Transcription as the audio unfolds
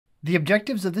The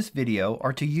objectives of this video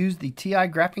are to use the TI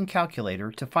graphing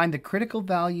calculator to find the critical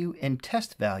value and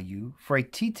test value for a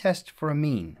t-test for a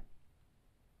mean.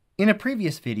 In a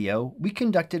previous video, we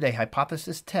conducted a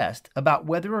hypothesis test about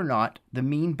whether or not the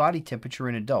mean body temperature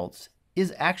in adults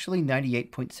is actually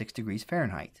 98.6 degrees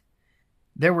Fahrenheit.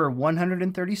 There were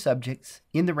 130 subjects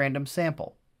in the random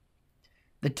sample.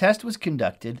 The test was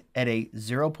conducted at a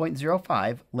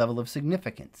 0.05 level of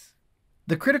significance.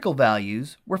 The critical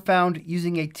values were found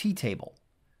using a t-table.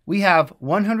 We have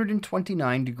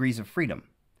 129 degrees of freedom,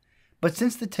 but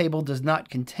since the table does not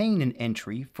contain an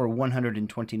entry for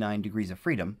 129 degrees of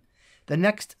freedom, the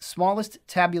next smallest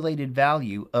tabulated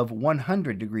value of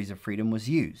 100 degrees of freedom was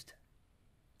used.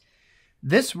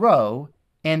 This row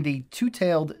and the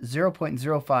two-tailed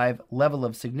 0.05 level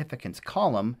of significance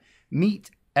column meet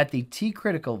at the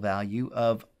t-critical value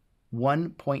of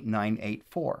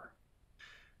 1.984.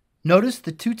 Notice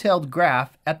the two-tailed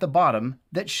graph at the bottom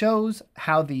that shows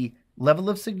how the level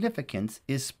of significance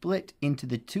is split into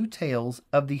the two tails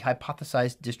of the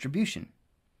hypothesized distribution.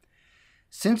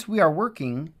 Since we are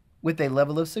working with a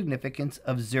level of significance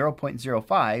of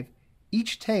 0.05,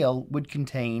 each tail would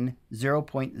contain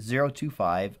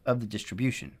 0.025 of the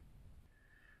distribution.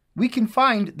 We can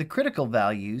find the critical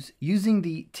values using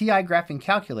the TI graphing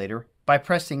calculator by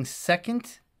pressing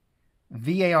second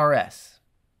VARS.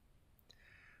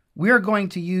 We are going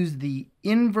to use the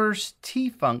inverse t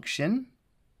function,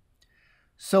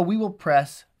 so we will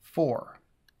press 4.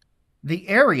 The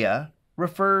area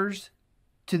refers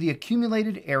to the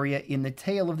accumulated area in the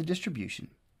tail of the distribution.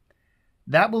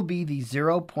 That will be the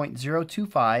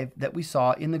 0.025 that we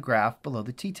saw in the graph below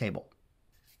the t-table.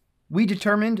 We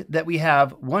determined that we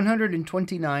have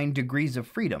 129 degrees of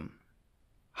freedom.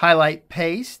 Highlight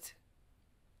Paste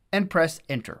and press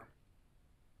Enter.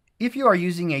 If you are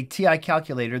using a TI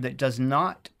calculator that does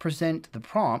not present the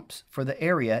prompts for the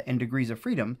area and degrees of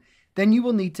freedom, then you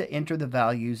will need to enter the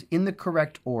values in the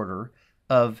correct order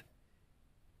of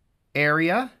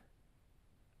area,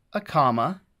 a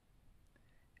comma,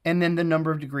 and then the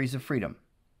number of degrees of freedom.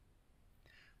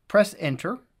 Press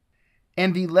Enter,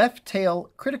 and the left tail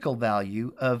critical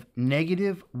value of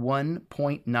negative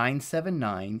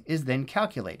 1.979 is then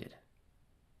calculated.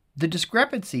 The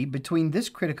discrepancy between this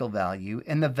critical value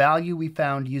and the value we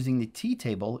found using the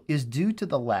t-table is due to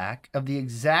the lack of the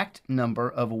exact number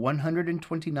of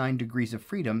 129 degrees of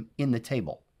freedom in the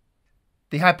table.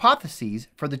 The hypotheses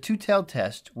for the two-tailed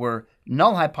test were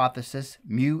null hypothesis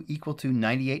mu equal to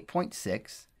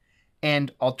 98.6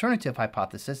 and alternative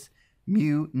hypothesis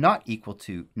mu not equal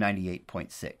to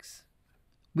 98.6.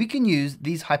 We can use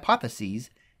these hypotheses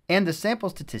and the sample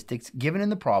statistics given in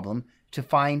the problem to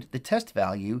find the test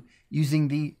value using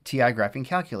the TI graphing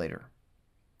calculator.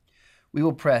 We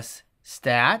will press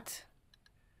Stat,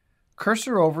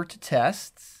 cursor over to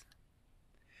Tests.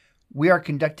 We are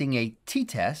conducting a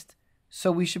t-test,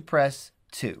 so we should press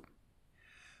 2.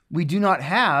 We do not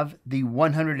have the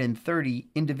 130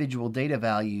 individual data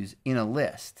values in a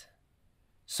list,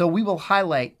 so we will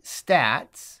highlight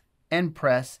Stats and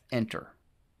press Enter.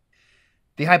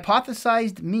 The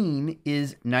hypothesized mean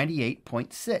is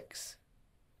 98.6.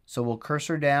 So we'll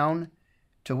cursor down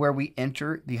to where we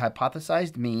enter the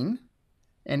hypothesized mean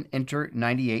and enter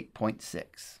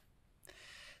 98.6.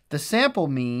 The sample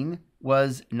mean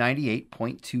was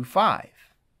 98.25.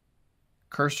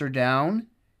 Cursor down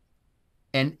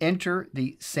and enter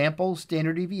the sample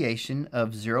standard deviation of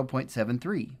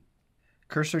 0.73.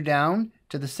 Cursor down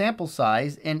to the sample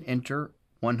size and enter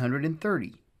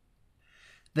 130.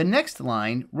 The next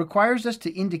line requires us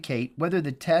to indicate whether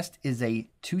the test is a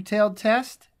two-tailed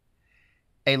test,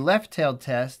 a left-tailed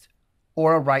test,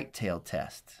 or a right-tailed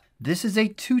test. This is a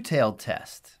two-tailed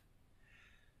test.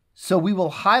 So we will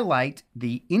highlight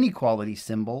the inequality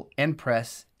symbol and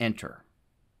press Enter.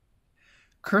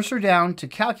 Cursor down to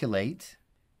Calculate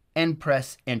and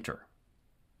press Enter.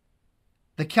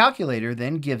 The calculator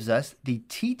then gives us the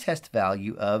t-test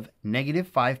value of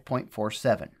negative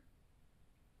 5.47.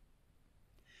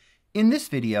 In this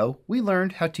video, we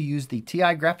learned how to use the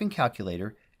TI graphing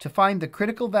calculator to find the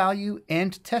critical value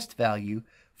and test value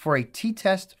for a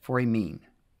t-test for a mean.